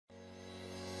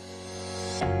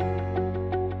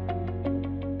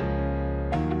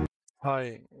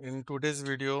Hi, in today's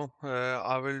video,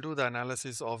 I will do the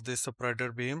analysis of this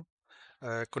spreader beam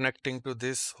connecting to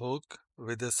this hook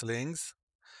with the slings.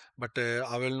 But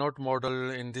I will not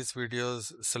model in this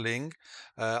video's sling.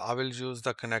 I will use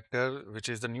the connector, which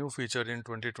is the new feature in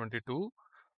 2022.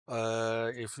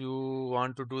 If you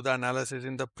want to do the analysis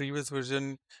in the previous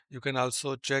version, you can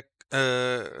also check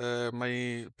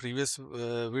my previous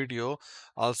video.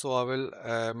 Also, I will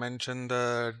mention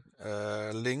the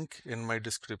link in my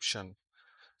description.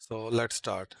 So let's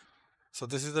start. So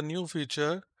this is a new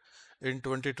feature in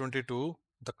 2022,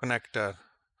 the connector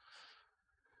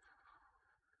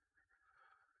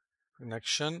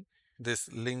connection, this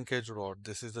linkage rod.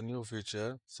 This is the new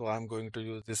feature. So I'm going to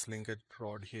use this linkage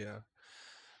rod here.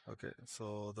 Okay,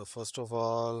 so the first of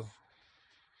all,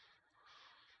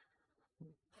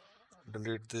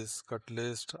 delete this cut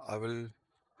list. I will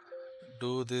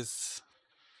do this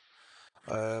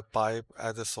pipe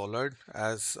as a solid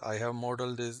as I have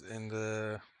modeled this in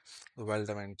the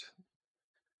weldment.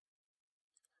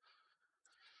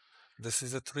 This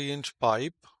is a 3-inch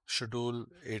pipe, schedule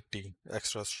 80,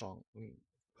 extra strong.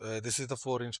 This is the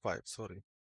 4-inch pipe, sorry.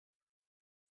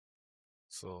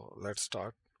 So let's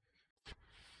start.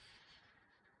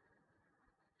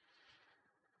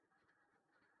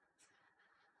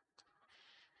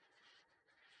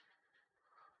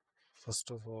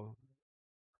 First of all,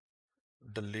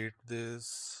 delete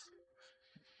this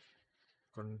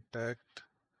contact,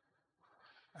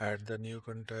 add the new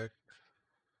contact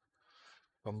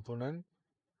component,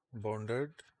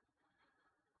 bonded,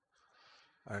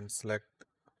 and select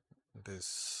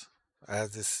this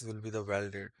as this will be the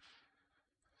welded.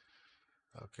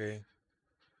 Okay,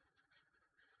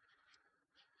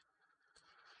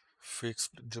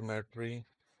 fixed geometry,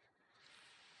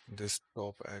 this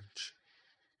top edge.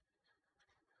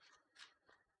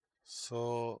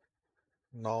 So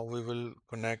now we will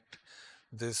connect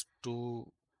this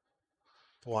two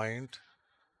point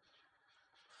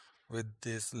with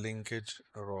this linkage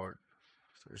rod.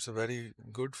 So it's a very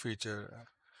good feature.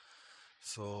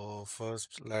 So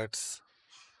first let's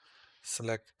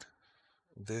select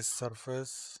this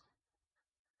surface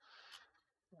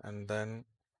and then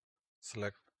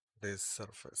select this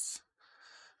surface.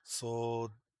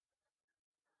 So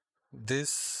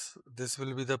this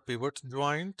will be the pivot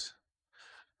joint,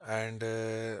 and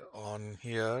on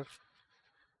here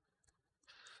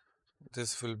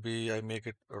this will be, I make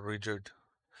it rigid,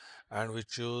 and we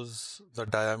choose the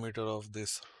diameter of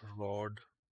this rod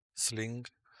sling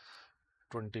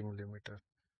 20 millimeter.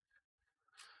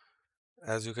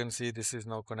 As you can see, this is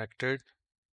now connected,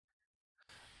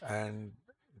 and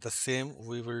the same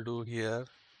we will do here.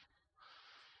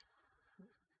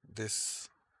 This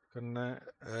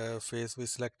face we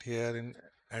select here in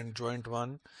end joint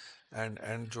 1, and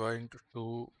end joint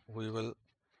 2 we will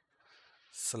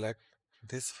select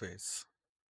this face.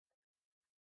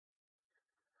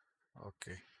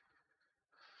 Okay,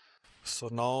 so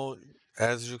now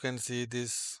as you can see,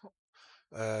 this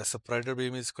spreader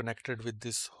beam is connected with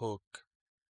this hook.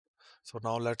 So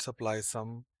now let's apply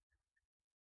some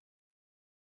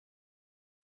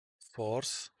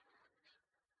force.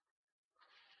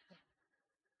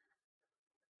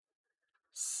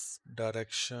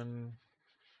 Direction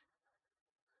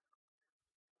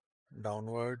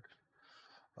downward.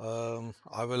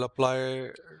 I will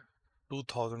apply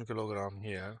 2000 kilogram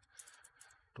here.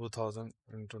 2000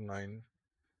 into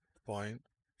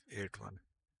 9.81.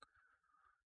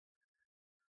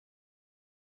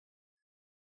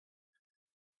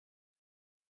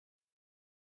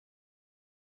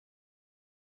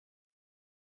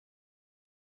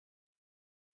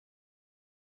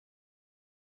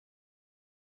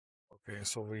 Okay,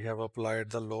 so we have applied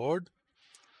the load.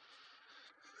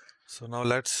 So now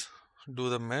let's do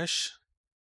the mesh.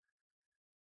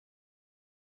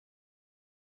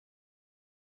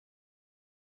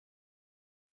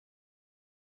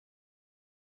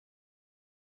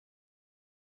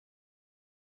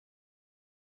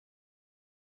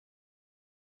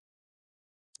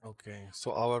 Okay,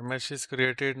 so our mesh is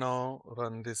created. Now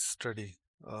run this study.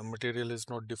 Material is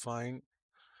not defined.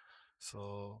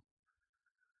 So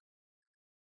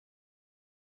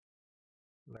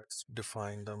let's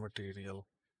define the material.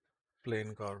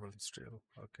 Plain carbon steel.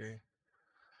 Okay.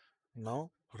 Now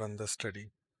run the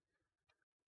study.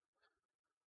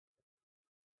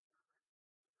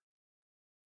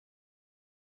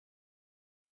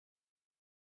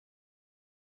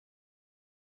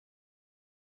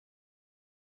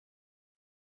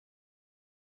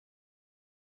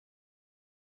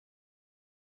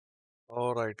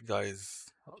 All right, guys.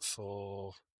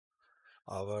 So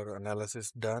our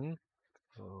analysis done.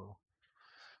 So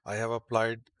I have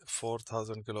applied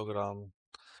 4000 kilogram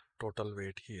total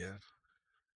weight here.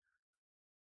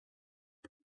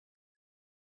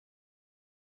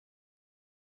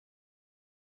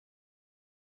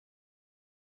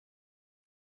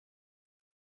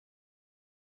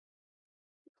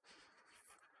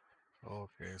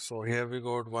 Okay, so here we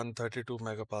got 132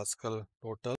 megapascal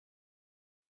total,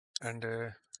 and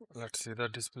let's see the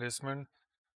displacement.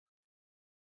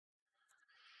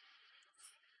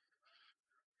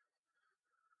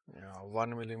 Yeah,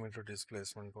 1 millimeter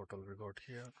displacement total we got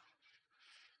here.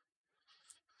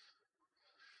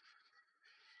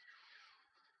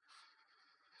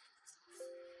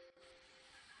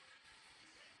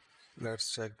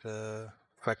 Let's check the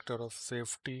factor of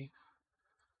safety.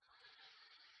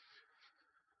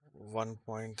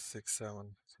 1.67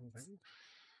 something.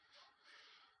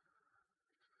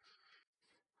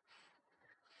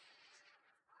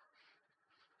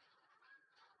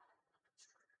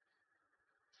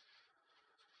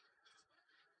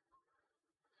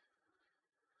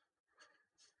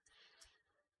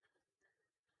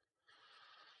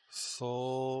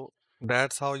 So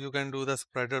that's how you can do the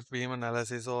spreader beam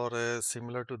analysis, or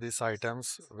similar to these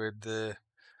items with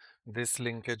this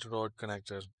linkage rod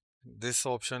connector. This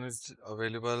option is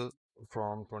available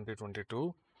from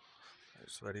 2022.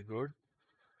 It's very good.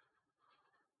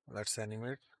 Let's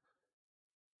animate.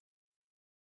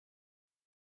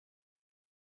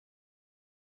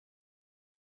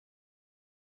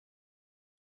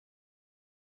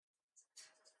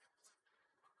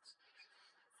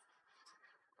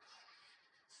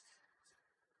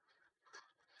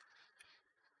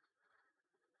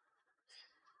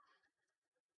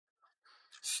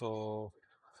 So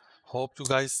hope you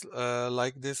guys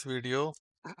like this video.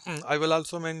 I will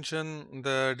also mention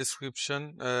the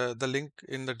description, the link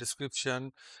in the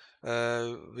description,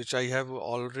 which I have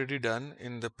already done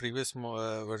in the previous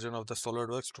version of the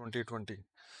SolidWorks 2020.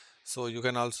 So you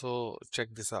can also check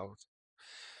this out.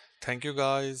 Thank you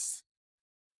guys.